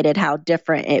underestimated how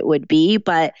different it would be.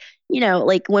 But,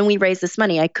 like when we raise this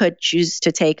money, I could choose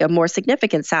to take a more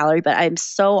significant salary, but I'm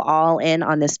so all in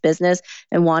on this business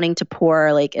and wanting to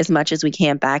pour like as much as we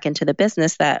can back into the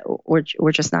business that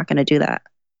we're just not going to do that.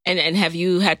 And have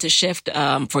you had to shift,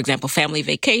 for example, family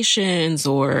vacations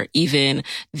or even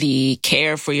the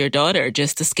care for your daughter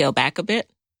just to scale back a bit?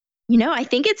 I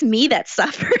think it's me that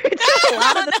suffered. A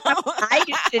lot of the stuff I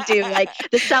used to do, like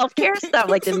the self-care stuff,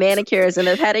 like the manicures and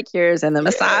the pedicures and the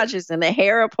massages and the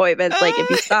hair appointments. Like if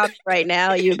you saw me right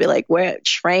now, you'd be like, "Where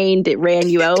trained? It ran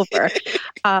you over."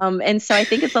 And so I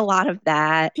think it's a lot of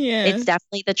that. Yeah. It's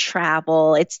definitely the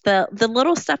travel. It's the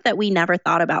little stuff that we never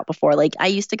thought about before. Like I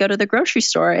used to go to the grocery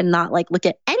store and not like look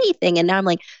at anything, and now I'm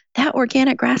like, that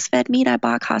organic grass-fed meat I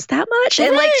bought cost that much,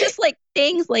 and like just like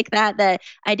things like that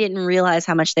I didn't realize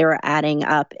how much they were adding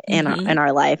up in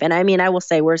our life. And I mean, I will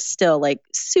say we're still like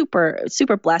super,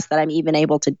 super blessed that I'm even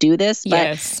able to do this, but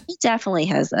Yes. it definitely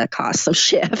has caused some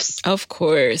shifts. Of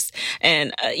course.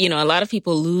 And, a lot of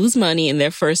people lose money in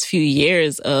their first few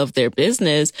years of their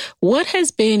business. What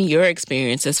has been your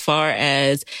experience as far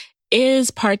as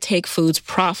is Partake Foods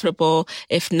profitable?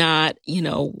 If not,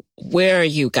 where are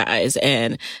you guys?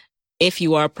 And if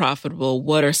you are profitable,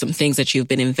 what are some things that you've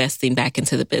been investing back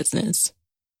into the business?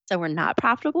 So we're not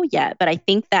profitable yet, but I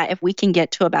think that if we can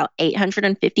get to about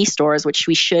 850 stores, which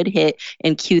we should hit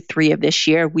in Q3 of this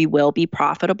year, we will be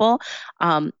profitable.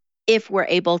 If we're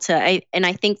able to, and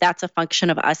I think that's a function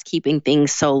of us keeping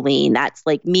things so lean. That's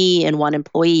like me and one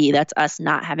employee. That's us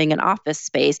not having an office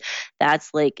space.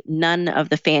 That's like none of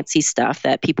the fancy stuff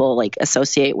that people like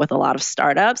associate with a lot of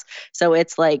startups. So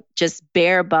it's like just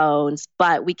bare bones,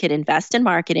 but we can invest in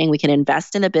marketing. We can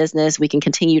invest in the business. We can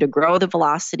continue to grow the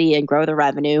velocity and grow the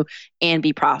revenue and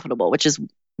be profitable, which is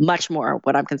much more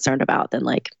what I'm concerned about than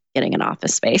like getting an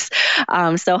office space.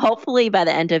 So hopefully by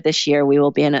the end of this year, we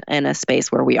will be in a space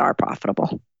where we are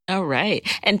profitable. All right.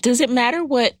 And does it matter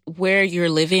where you're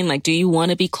living? Like, do you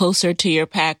want to be closer to your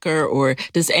packer, or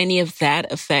does any of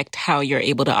that affect how you're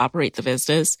able to operate the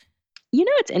business?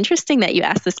 It's interesting that you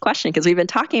asked this question because we've been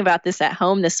talking about this at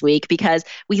home this week because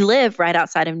we live right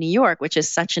outside of New York, which is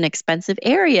such an expensive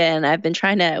area. And I've been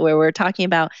where we're talking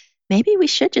about maybe we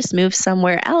should just move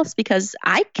somewhere else because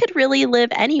I could really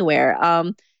live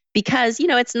anywhere. Because,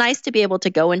 it's nice to be able to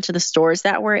go into the stores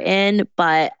that we're in,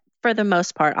 but for the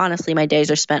most part, honestly, my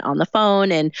days are spent on the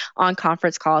phone and on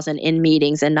conference calls and in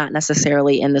meetings and not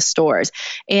necessarily in the stores.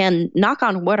 And knock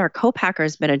on wood, our co-packer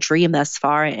has been a dream thus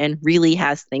far and really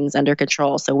has things under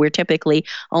control. So we're typically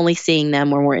only seeing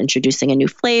them when we're introducing a new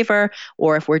flavor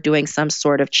or if we're doing some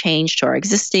sort of change to our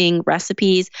existing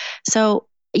recipes. So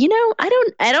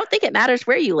I don't think it matters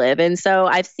where you live. And so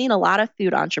I've seen a lot of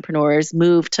food entrepreneurs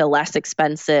move to less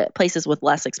expensive places with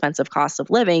less expensive costs of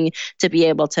living to be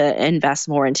able to invest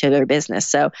more into their business.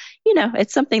 So,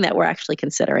 it's something that we're actually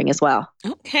considering as well.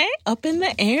 Okay, up in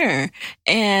the air.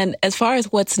 And as far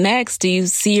as what's next, do you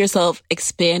see yourself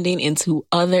expanding into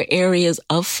other areas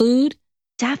of food?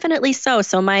 Definitely so.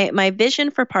 So my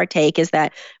vision for Partake is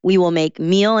that we will make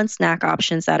meal and snack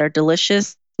options that are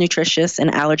delicious, nutritious,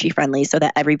 and allergy friendly so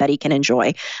that everybody can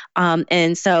enjoy.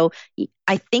 And so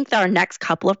I think that our next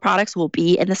couple of products will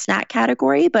be in the snack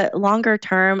category, but longer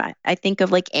term, I think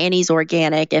of like Annie's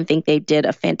Organic and think they did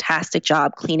a fantastic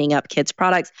job cleaning up kids'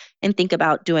 products and think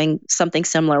about doing something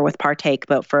similar with Partake,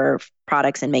 but for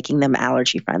products and making them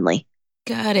allergy friendly.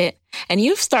 Got it. And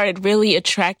you've started really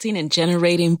attracting and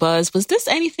generating buzz. Was this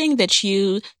anything that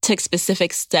you took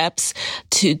specific steps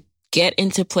to get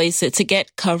into places, to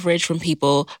get coverage from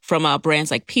people, from brands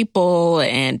like People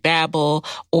and Babbel,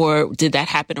 or did that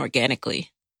happen organically?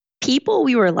 People,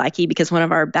 we were lucky because one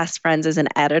of our best friends is an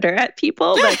editor at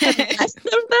People, but for the rest of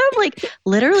them, like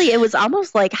literally, it was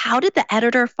almost like, how did the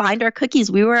editor find our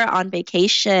cookies? We were on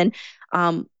vacation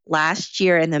last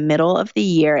year in the middle of the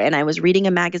year, and I was reading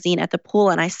a magazine at the pool,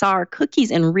 and I saw our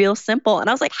cookies in Real Simple, and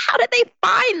I was like, how did they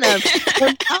find them?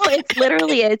 And now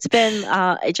it's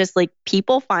been just like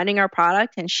people finding our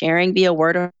product and sharing via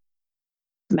word of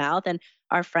mouth, and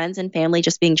our friends and family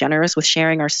just being generous with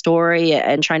sharing our story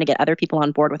and trying to get other people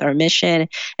on board with our mission.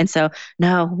 And so,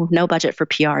 no budget for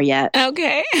PR yet.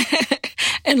 Okay.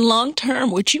 And long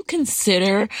term, would you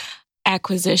consider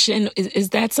acquisition?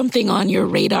 Is that something on your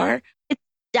radar?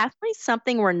 Definitely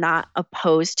something we're not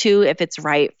opposed to if it's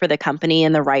right for the company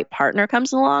and the right partner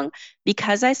comes along.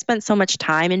 Because I spent so much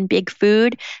time in big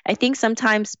food, I think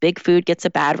sometimes big food gets a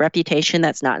bad reputation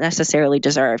that's not necessarily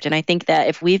deserved. And I think that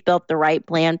if we've built the right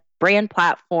brand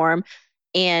platform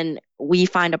and we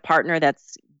find a partner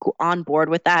that's on board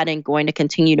with that and going to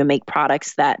continue to make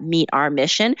products that meet our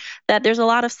mission, that there's a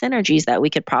lot of synergies that we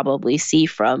could probably see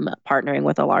from partnering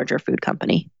with a larger food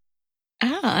company.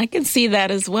 I can see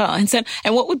that as well. And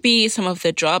what would be some of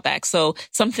the drawbacks? So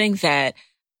something that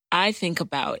I think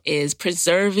about is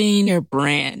preserving your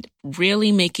brand,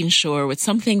 really making sure with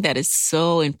something that is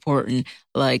so important,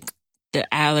 like the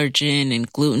allergen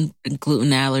and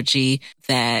gluten allergy,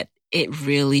 that it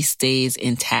really stays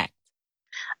intact.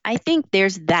 I think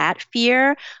there's that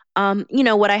fear.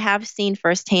 What I have seen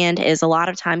firsthand is a lot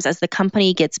of times as the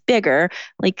company gets bigger,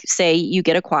 like say you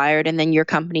get acquired and then your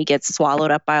company gets swallowed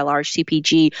up by a large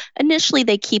CPG, initially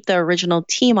they keep the original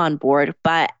team on board.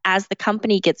 But as the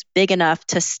company gets big enough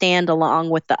to stand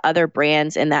along with the other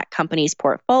brands in that company's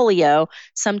portfolio,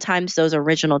 sometimes those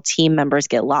original team members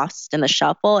get lost in the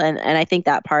shuffle. And I think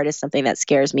that part is something that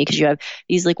scares me because you have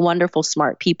these like wonderful,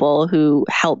 smart people who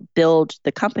help build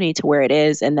the company to where it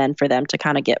is. And then for them to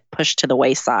kind of get pushed to the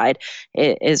wayside,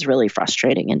 it is really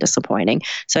frustrating and disappointing.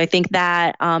 So I think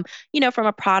that, from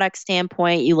a product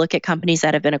standpoint, you look at companies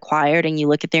that have been acquired and you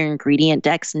look at their ingredient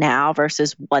decks now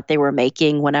versus what they were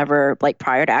making whenever, like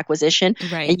prior to acquisition.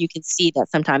 Right. And you can see that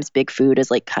sometimes big food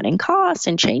is like cutting costs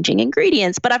and changing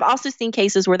ingredients. But I've also seen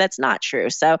cases where that's not true.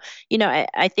 So,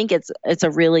 I think it's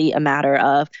a matter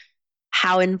of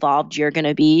how involved you're going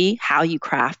to be, how you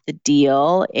craft the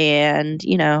deal, and,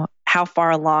 how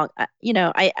far along,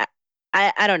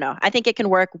 I don't know. I think it can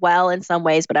work well in some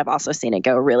ways, but I've also seen it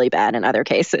go really bad in other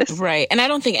cases. Right. And I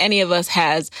don't think any of us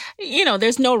has,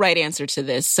 there's no right answer to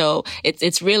this. So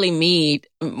it's really me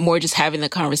more just having the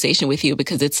conversation with you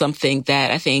because it's something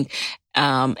that I think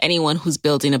anyone who's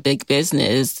building a big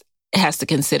business has to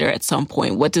consider at some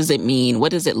point. What does it mean?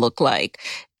 What does it look like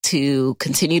to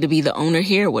continue to be the owner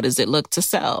here? What does it look to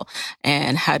sell?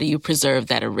 And how do you preserve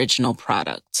that original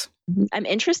product? I'm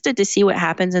interested to see what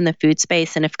happens in the food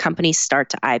space and if companies start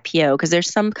to IPO, because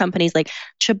there's some companies like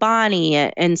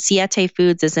Chobani and Siete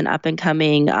Foods is an up and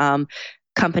coming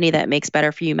company that makes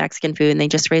better for you Mexican food. And they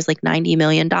just raised like $90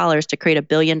 million to create $1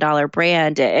 billion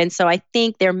brand. And so I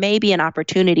think there may be an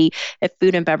opportunity if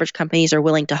food and beverage companies are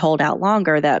willing to hold out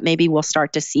longer that maybe we'll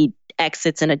start to see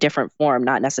exits in a different form,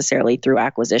 not necessarily through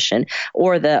acquisition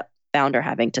or the founder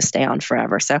having to stay on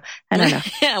forever. So I don't know.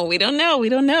 Yeah, we don't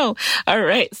know. All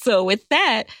right. So with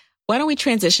that, why don't we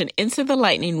transition into the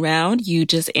lightning round? You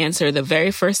just answer the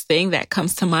very first thing that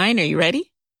comes to mind. Are you ready?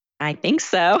 I think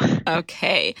so.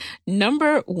 Okay.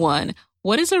 Number 1,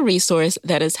 what is a resource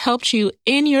that has helped you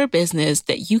in your business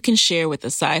that you can share with the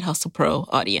Side Hustle Pro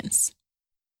audience?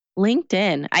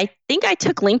 LinkedIn. I think I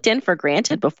took LinkedIn for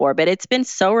granted before, but it's been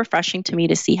so refreshing to me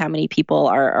to see how many people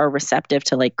are receptive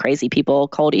to like crazy people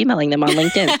cold emailing them on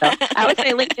LinkedIn. So I would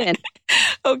say LinkedIn.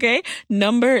 Okay.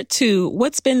 Number 2,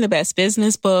 what's been the best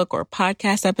business book or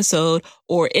podcast episode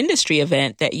or industry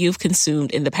event that you've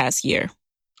consumed in the past year?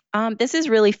 This is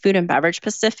really food and beverage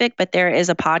specific, but there is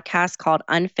a podcast called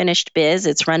Unfinished Biz.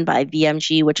 It's run by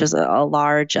VMG, which is a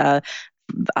large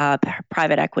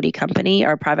private equity company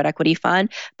or private equity fund,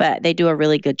 but they do a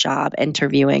really good job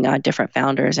interviewing different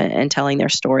founders and telling their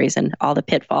stories and all the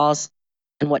pitfalls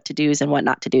and what to do's and what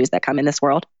not to do's that come in this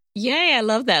world. Yay, I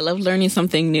love that. I love learning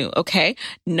something new. Okay.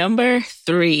 Number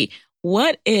 3,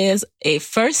 what is a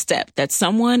first step that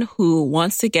someone who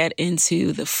wants to get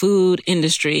into the food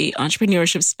industry,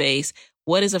 entrepreneurship space,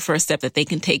 what is a first step that they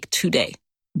can take today?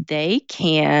 They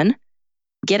can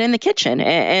get in the kitchen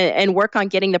and work on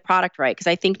getting the product right. Because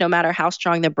I think no matter how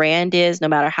strong the brand is, no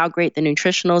matter how great the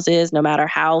nutritionals is, no matter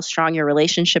how strong your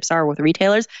relationships are with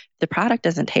retailers, if the product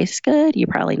doesn't taste good, you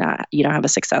don't have a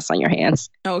success on your hands.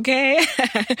 Okay.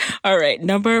 All right.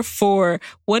 Number 4,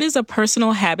 what is a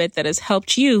personal habit that has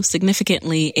helped you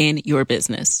significantly in your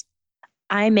business?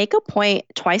 I make a point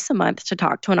twice a month to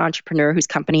talk to an entrepreneur whose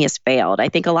company has failed. I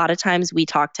think a lot of times we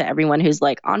talk to everyone who's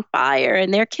like on fire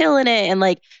and they're killing it. And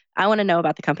like, I want to know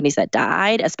about the companies that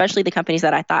died, especially the companies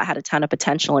that I thought had a ton of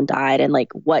potential and died. And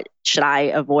like, what should I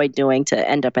avoid doing to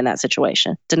end up in that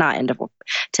situation, to not end up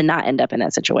in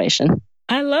that situation?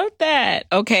 I love that.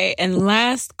 Okay. And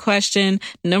last question,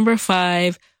 number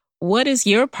 5. What is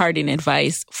your parting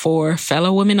advice for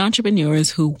fellow women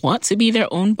entrepreneurs who want to be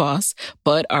their own boss,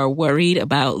 but are worried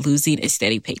about losing a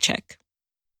steady paycheck?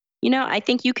 I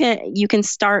think you can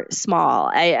start small.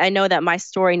 I know that my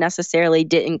story necessarily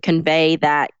didn't convey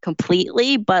that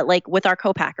completely, but like with our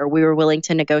co-packer, we were willing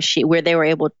to negotiate where they were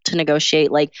able to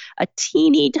negotiate like a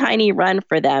teeny tiny run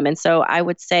for them. And so I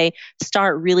would say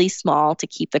start really small to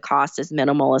keep the cost as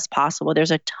minimal as possible.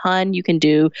 There's a ton you can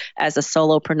do as a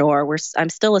solopreneur. I'm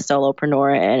still a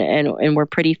solopreneur and we're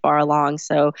pretty far along.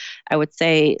 So I would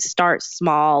say start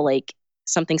small, like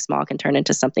something small can turn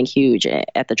into something huge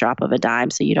at the drop of a dime.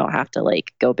 So you don't have to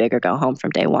like go big or go home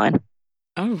from day one.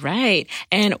 All right.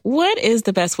 And what is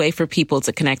the best way for people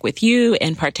to connect with you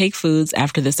and Partake Foods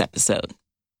after this episode?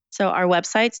 So our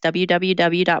website's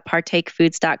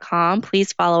www.partakefoods.com.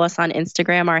 Please follow us on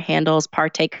Instagram. Our handle's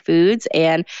Partake Foods.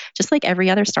 And just like every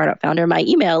other startup founder, my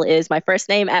email is my first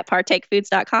name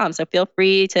 @partakefoods.com. So feel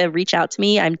free to reach out to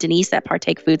me. I'm Denise at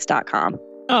partakefoods.com.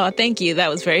 Oh, thank you. That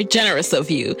was very generous of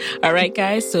you. All right,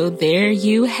 guys. So there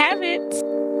you have it.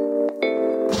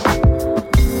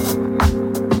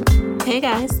 Hey,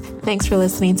 guys. Thanks for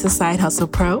listening to Side Hustle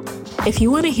Pro. If you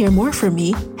want to hear more from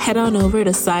me, head on over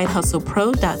to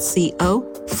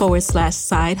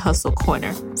sidehustlepro.co/Side Hustle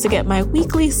Corner to get my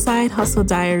weekly Side Hustle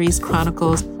Diaries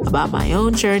chronicles about my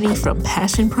own journey from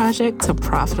passion project to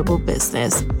profitable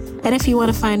business. And if you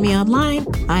want to find me online,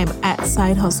 I'm at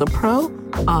SideHustlePro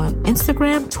on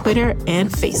Instagram, Twitter,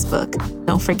 and Facebook.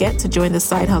 Don't forget to join the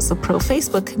Side Hustle Pro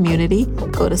Facebook community.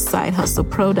 Go to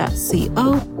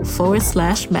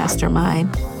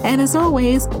sidehustlepro.co/mastermind. And as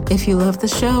always, if you love the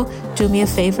show, do me a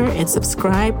favor and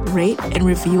subscribe, rate, and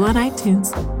review on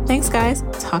iTunes. Thanks, guys.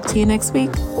 Talk to you next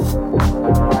week.